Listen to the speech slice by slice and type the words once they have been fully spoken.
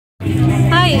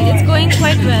it's going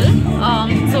quite well.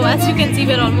 So as you can see,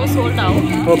 we're almost sold out.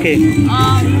 Okay.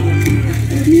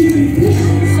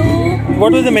 So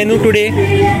What was the menu today?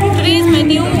 today's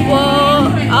menu were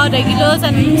our regulars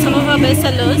and some of our best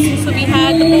sellers. So we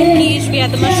had the pork quiche, we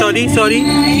had the mushroom. Sorry.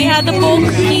 We had the pork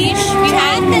quiche, we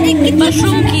had the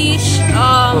mushroom quiche,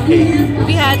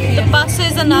 we had the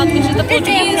passes and nut, which is the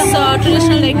Portuguese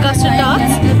traditional like custard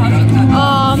tarts.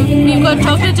 We've got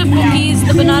chocolate chip cookies,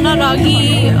 the banana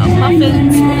ragi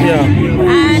muffins,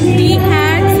 and we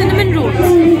had cinnamon rolls.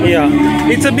 Yeah,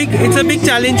 it's a big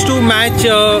challenge to match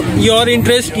your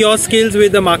interest, your skills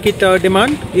with the market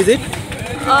demand. Is it?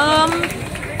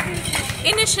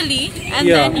 Initially, and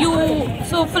then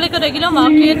so for like a regular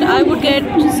market, I would get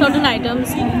certain items,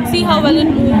 see how well it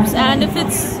moves, and if it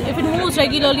moves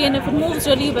regularly and if it moves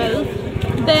really well,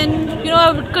 then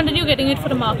I would continue getting it for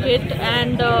the market.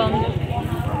 And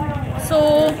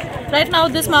so right now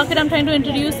this market I'm trying to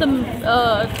introduce the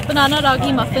banana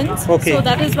ragi muffins. Okay. So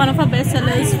that is one of our best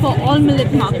sellers for all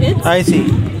millet markets. I see.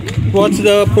 What's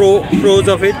the pros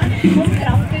of it?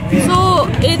 So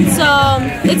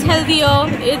it's healthier,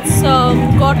 it's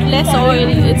got less oil,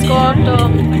 it's got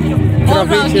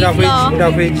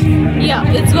roughage. Yeah,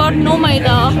 it's got no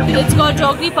maida, it's got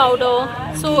jaggery powder,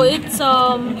 so it's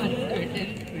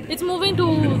moving to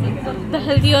the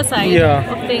healthier side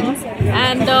of things.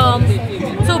 And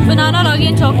so banana ragi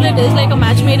and chocolate is like a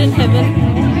match made in heaven.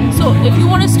 So if you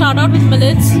want to start out with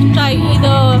millets, try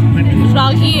either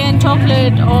ragi and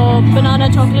chocolate or banana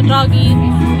chocolate ragi,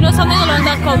 something along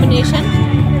that combination,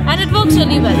 and it works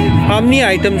really well. How many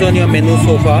items on your menu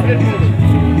so far?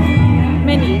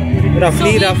 Many.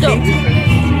 Roughly 20,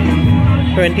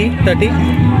 30?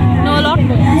 No, a lot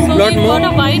more. So we've got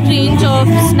a wide range of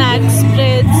snacks,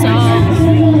 breads,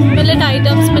 millet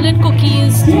items, millet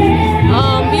cookies.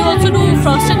 We also do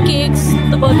frosted cakes,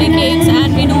 the birthday cakes,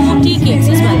 and we do tea cakes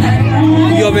as well.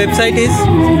 Your website is?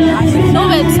 No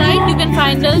website. You can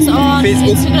find us on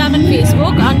Instagram and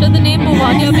Facebook under the name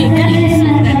Bouvardia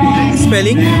Bakeries.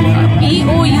 Spelling?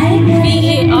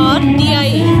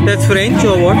 Bouvardia. That's French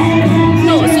or what?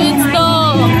 No, so it's the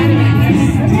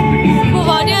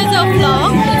Bouvardia is a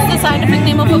flower. It's the scientific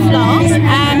name of a flower,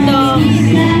 and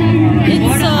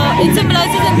it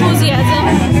symbolizes enthusiasm,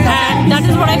 and that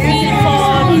is what I feel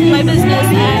for my business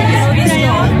and this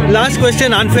job. Last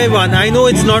question, unfair one. I know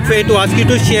it's not fair to ask you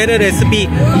to share a recipe,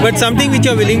 but something which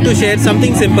you're willing to share,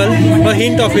 something simple, a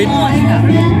hint of it,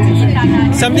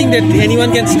 something that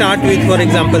anyone can start with, for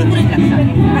example.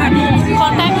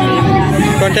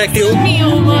 Contact you. Me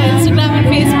over Instagram and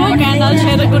Facebook, and I'll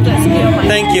share a good recipe of mine.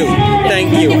 Thank you.